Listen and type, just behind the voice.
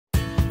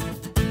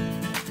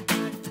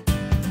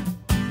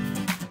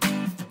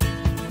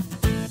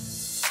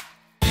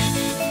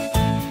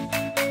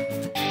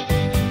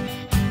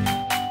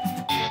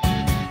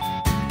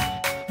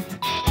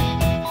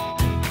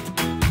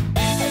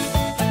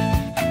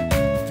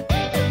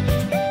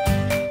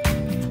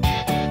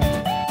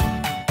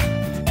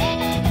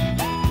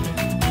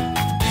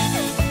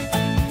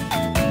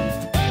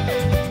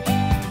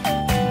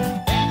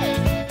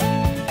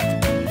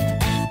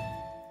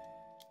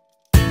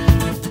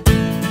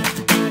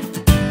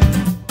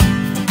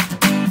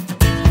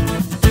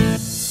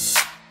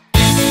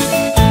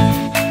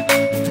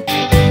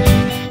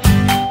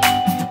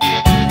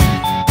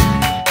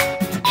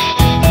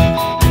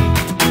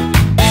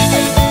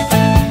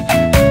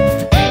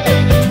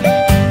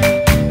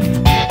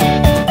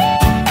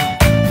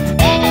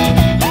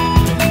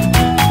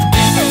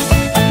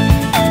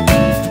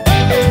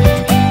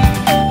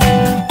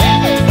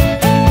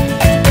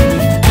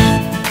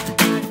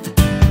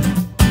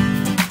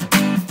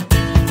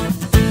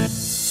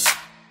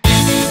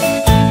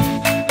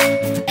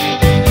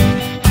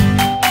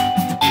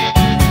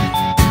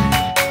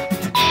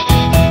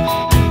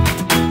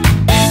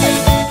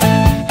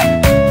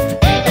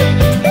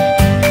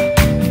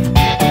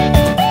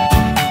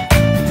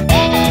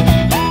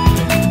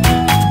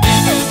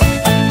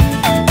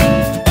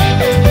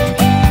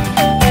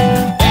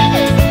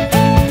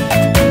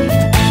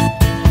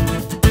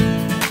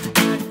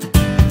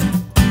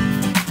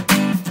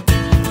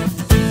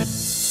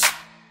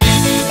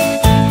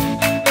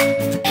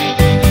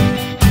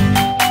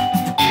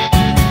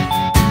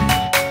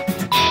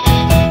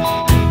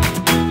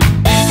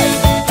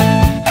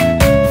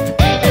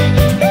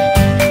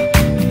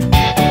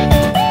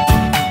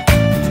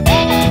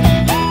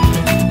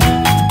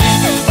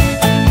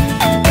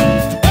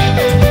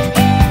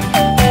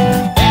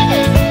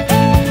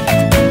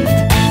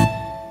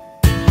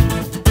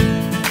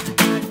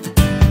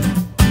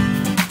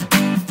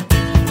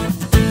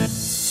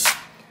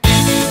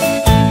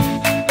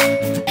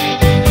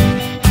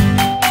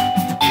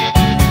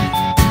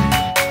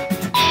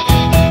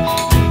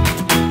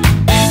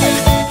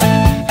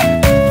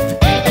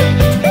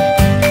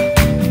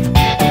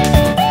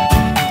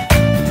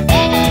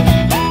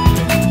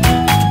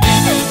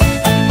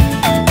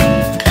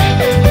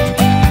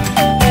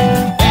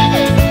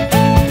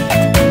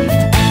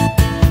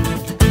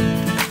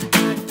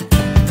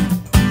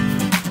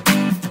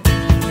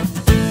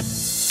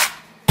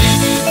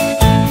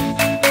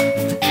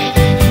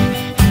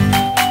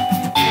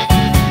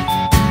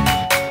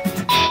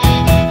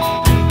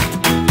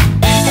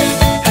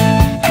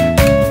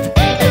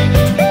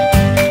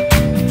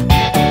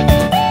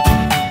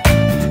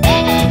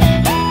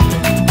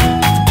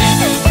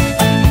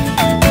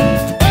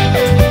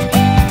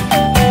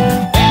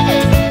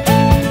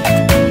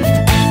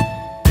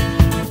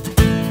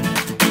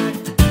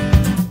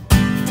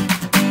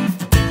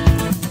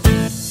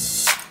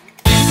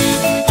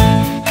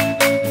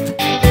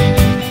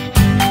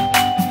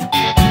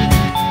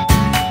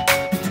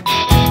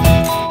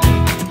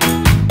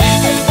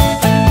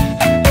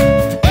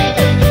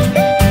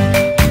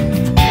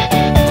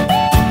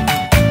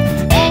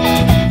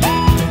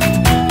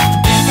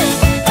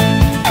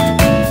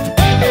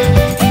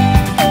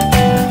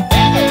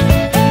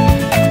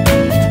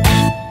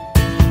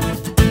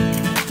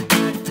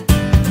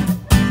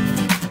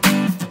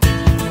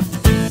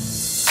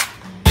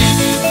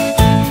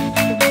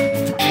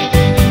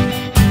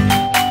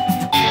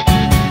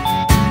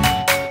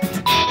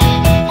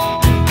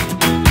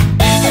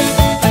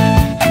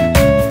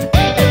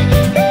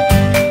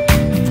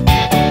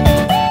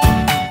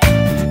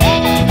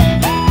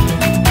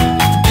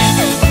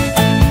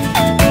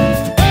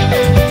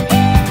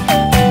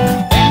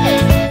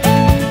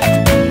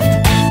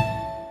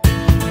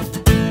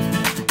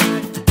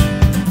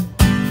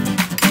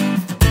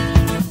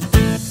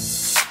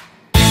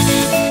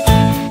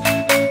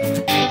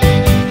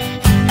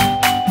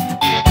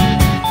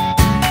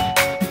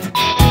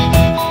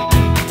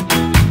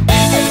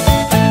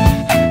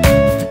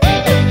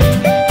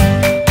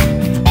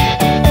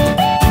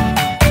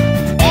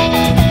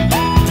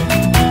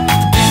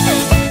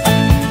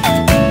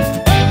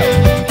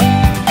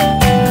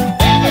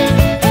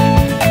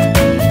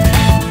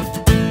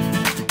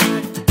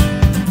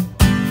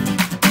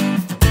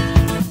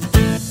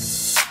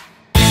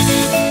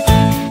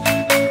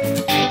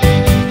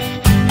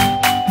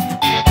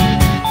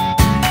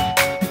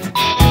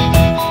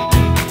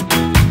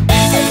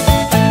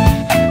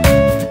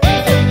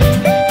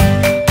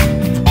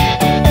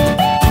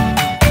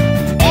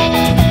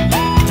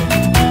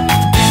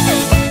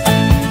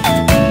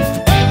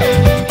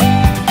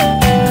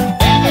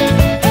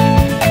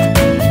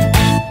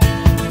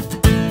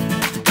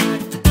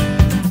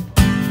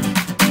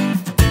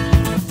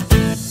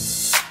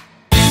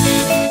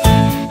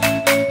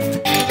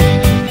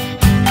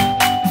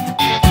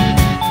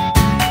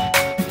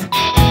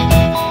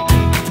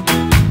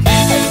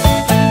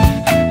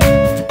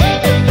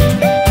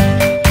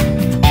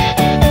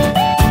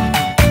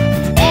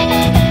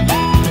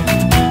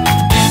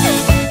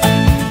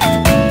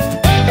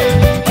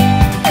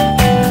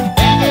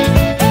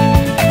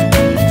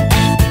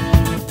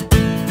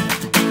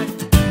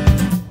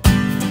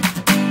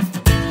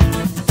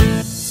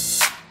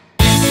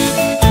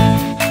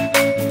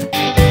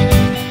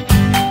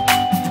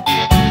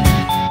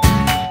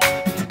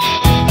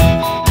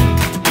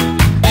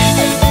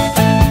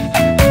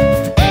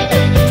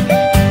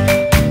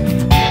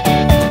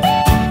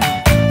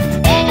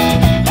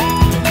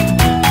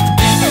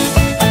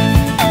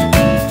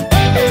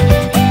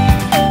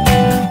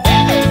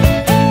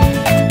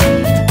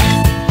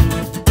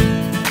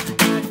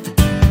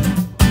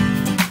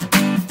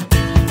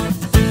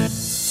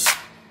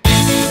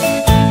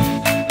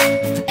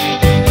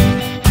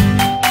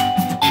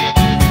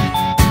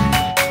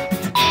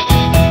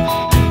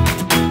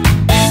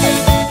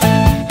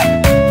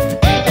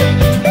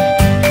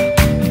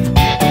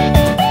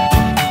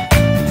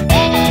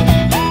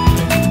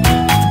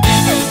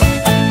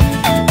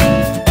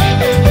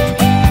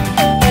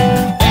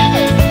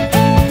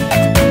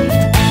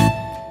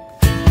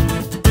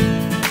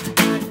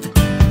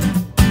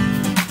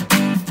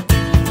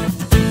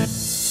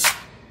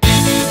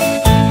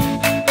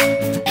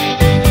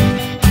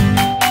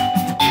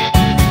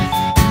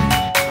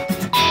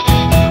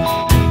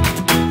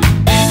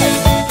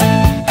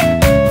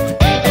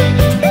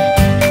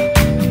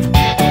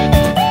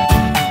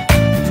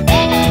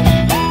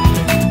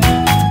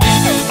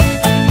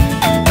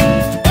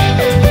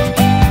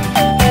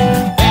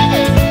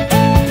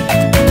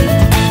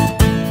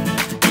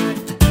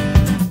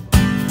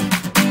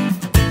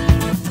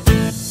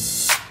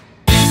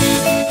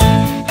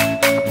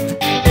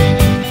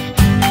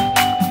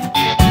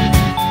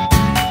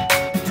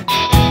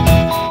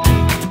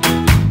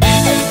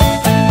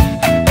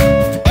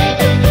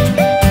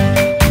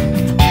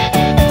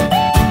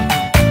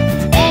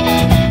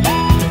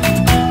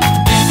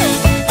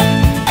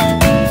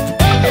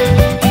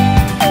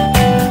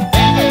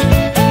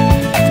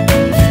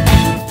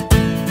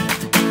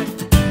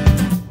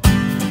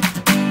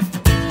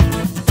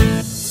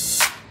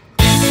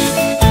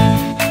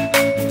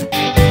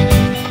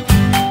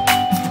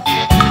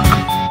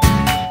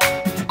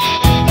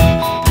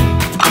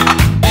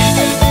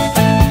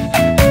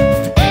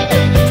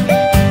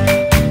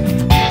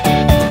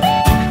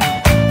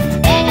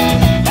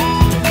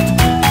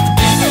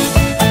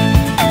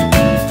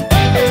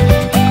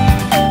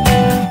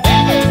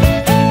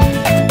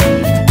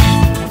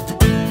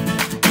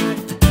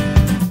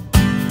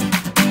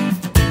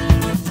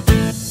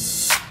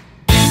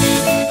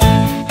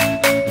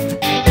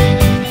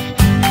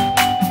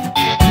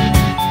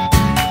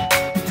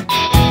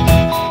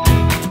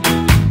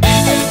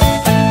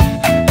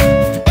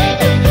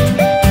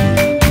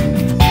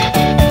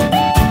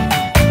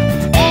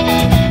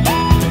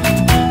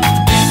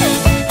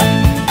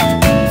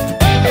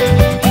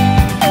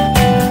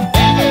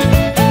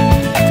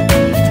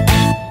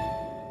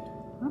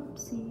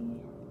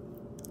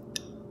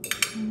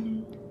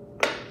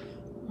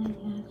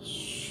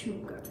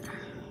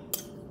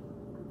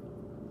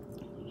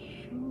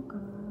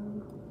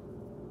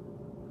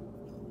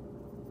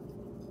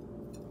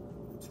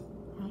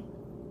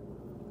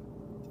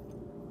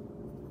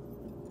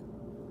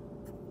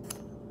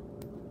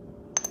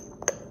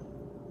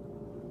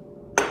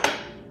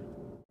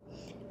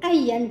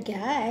Ayan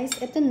guys,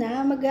 ito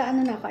na,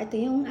 mag-ano na ako. Ito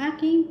yung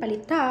aking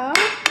palitaw.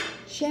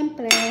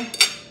 Siyempre,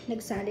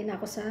 nagsali na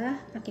ako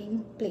sa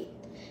aking plate.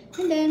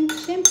 And then,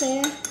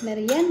 siyempre,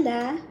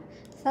 merienda.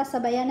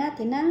 Sasabayan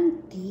natin ng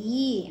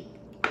tea.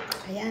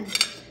 Ayan,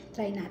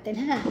 try natin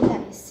ha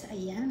guys.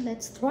 Ayan,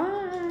 let's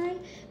try.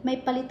 May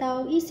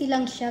palitaw, easy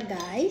lang siya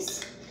guys.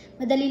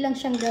 Madali lang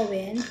siyang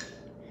gawin.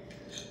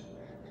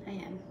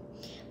 Ayan.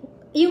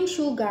 Yung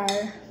sugar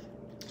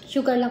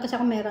lang kasi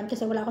ako meron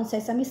kasi wala akong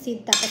sesame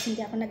seed, tapos hindi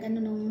ako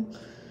nag-ano nung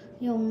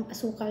yung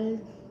asukal,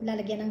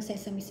 lalagyan ng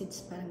sesame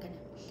seeds, parang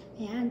gano'n.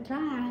 Ayan,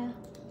 try.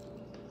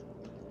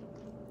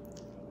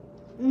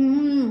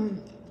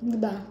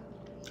 Diba?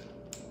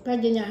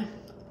 Pwede niya.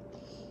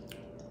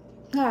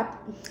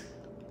 Harap.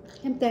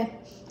 Siyempre,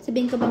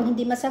 sabihin ko bang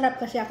hindi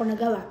masarap kasi ako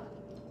nagawa.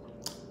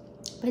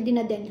 Pwede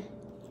na din.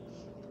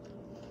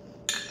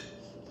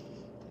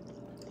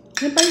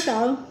 Yung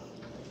palitaw,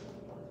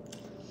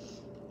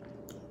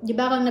 di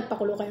ba kung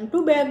nagpakulo kayo ng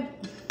tubig?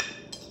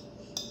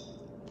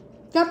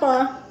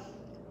 Tapos,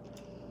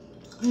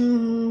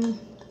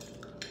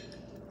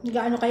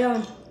 nag-ano kayo?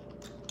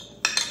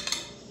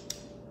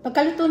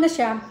 Pagkaluto na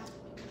siya,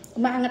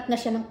 umaangat na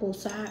siya ng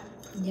pusa.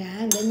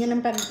 Yan,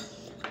 ganyan ang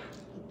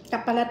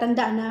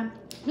kapalatandaan na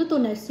luto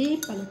na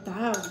si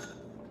palitaw.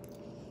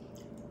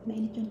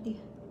 Mainit yung tea.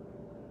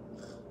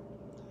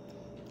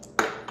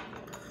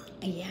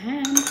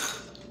 Ayan.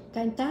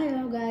 Kain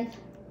tayo, guys.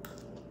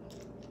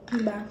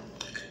 Diba?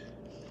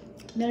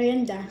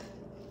 Meryenda.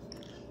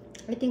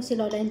 I think si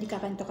Lola hindi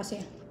kakanto kasi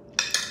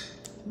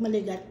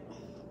maligat.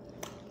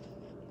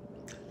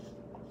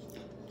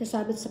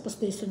 Kasabit sa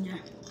pustiso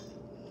niya.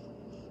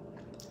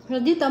 Pero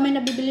dito may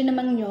nabibili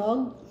namang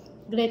niyog.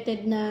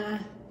 Grated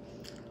na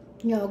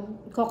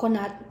niyog.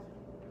 Coconut.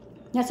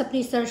 Nasa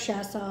freezer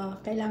siya. So,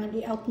 kailangan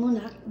i-out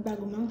muna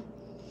bago mo.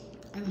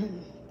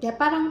 Kaya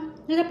parang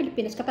nila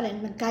Pilipinas ka pa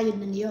rin.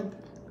 Magkayod na niyog.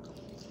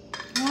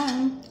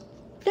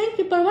 Thank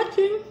you for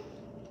watching.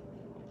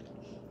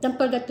 Don't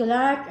forget to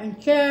like and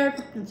share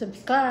and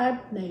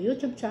subscribe my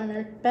YouTube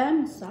channel,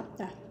 Phem.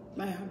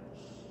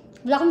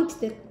 Wala akong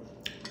lipstick.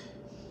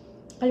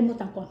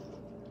 Kalimutan ko.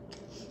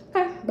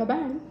 Okay,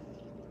 bye-bye.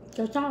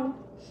 Ciao, ciao.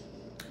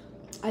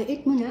 I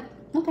eat muna.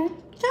 Okay,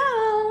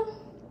 ciao!